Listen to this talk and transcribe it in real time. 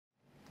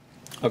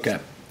Okay,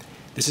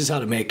 this is how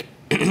to make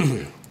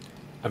a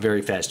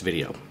very fast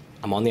video.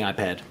 I'm on the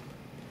iPad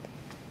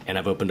and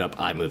I've opened up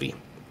iMovie.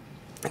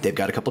 They've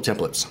got a couple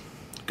templates.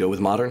 Go with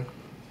modern.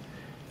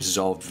 This is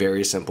all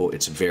very simple,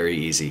 it's very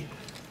easy.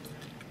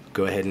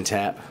 Go ahead and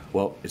tap,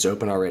 well, it's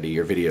open already,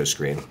 your video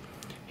screen.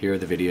 Here are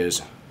the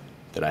videos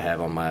that I have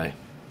on my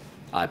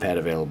iPad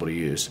available to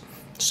use.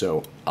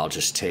 So I'll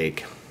just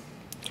take,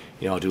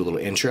 I'll do a little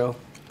intro.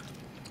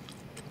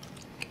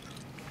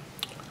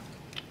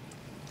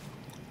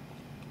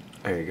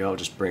 There you go, I'll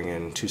just bring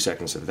in 2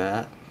 seconds of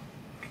that.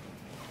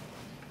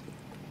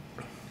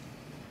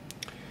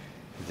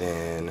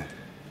 Then,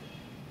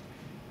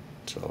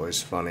 it's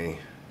always funny,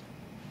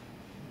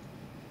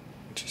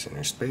 she's in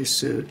her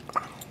spacesuit.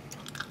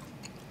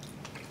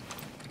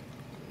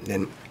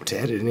 Then, to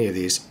edit any of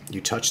these,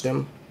 you touch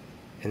them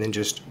and then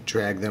just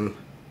drag them.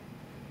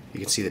 You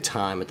can see the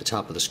time at the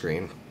top of the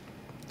screen.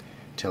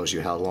 Tells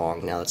you how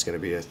long. Now that's going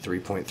to be a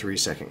 3.3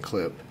 second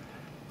clip.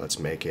 Let's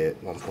make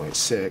it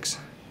 1.6.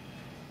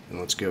 And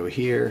let's go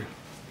here.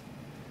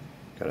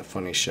 Got a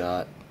funny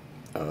shot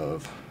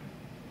of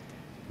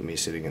me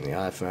sitting in the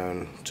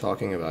iPhone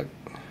talking about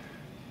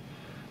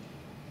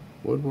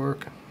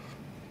woodwork.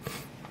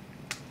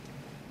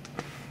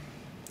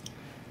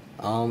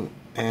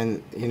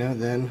 And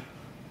then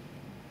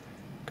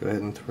go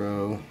ahead and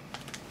throw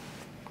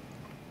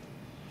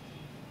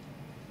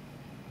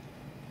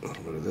a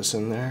little bit of this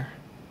in there.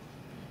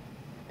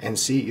 And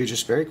see, you're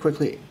just very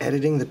quickly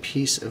editing the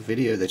piece of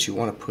video that you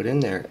want to put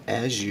in there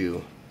as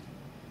you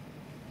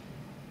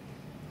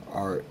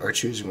are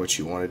choosing what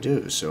you want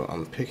to do. So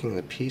I'm picking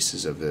the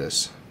pieces of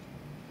this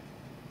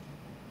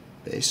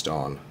based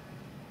on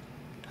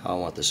how I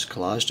want this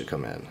collage to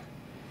come in.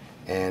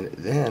 And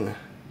then,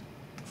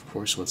 of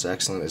course, what's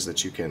excellent is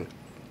that you can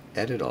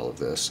edit all of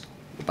this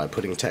by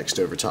putting text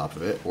over top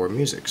of it or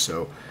music.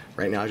 So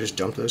right now I just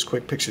dump those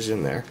quick pictures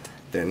in there.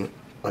 Then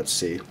let's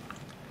see,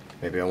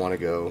 maybe I want to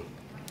go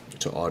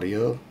to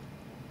audio.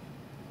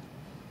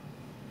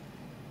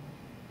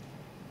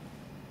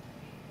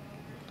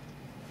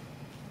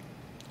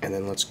 And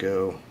then let's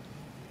go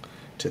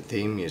to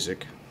theme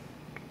music.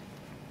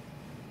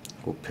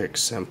 We'll pick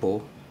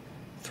simple,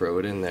 throw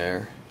it in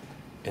there,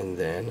 and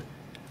then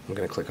I'm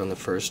going to click on the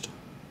first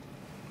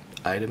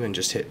item and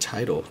just hit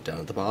title down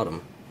at the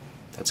bottom.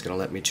 That's going to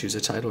let me choose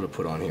a title to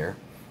put on here.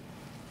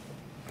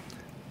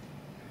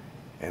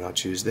 And I'll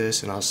choose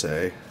this and I'll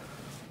say,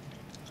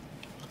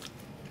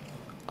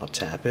 I'll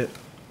tap it,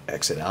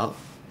 exit out,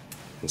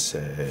 and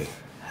say,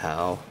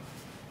 how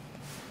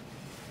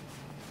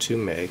to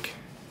make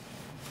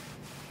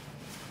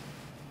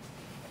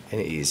an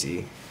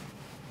easy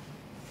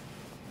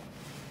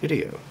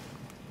video.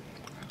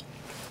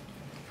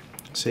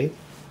 See?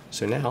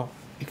 So now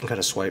you can kind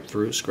of swipe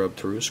through, scrub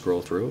through,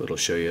 scroll through. It'll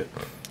show you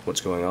what's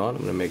going on.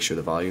 I'm going to make sure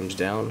the volume's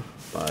down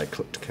by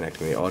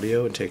connecting the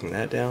audio and taking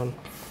that down.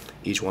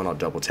 Each one I'll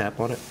double tap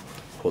on it,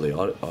 pull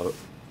the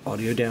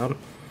audio down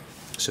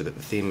so that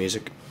the theme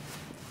music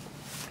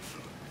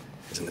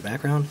is in the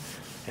background,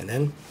 and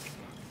then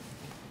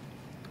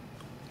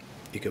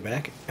you go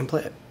back and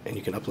play it, and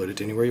you can upload it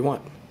to anywhere you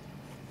want.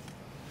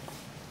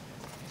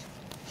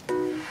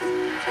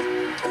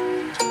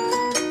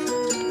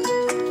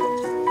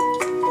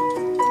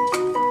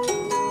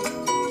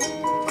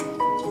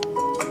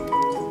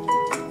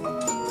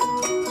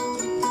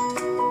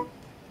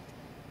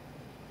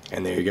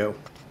 And there you go.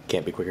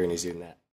 Can't be quicker and easier than that.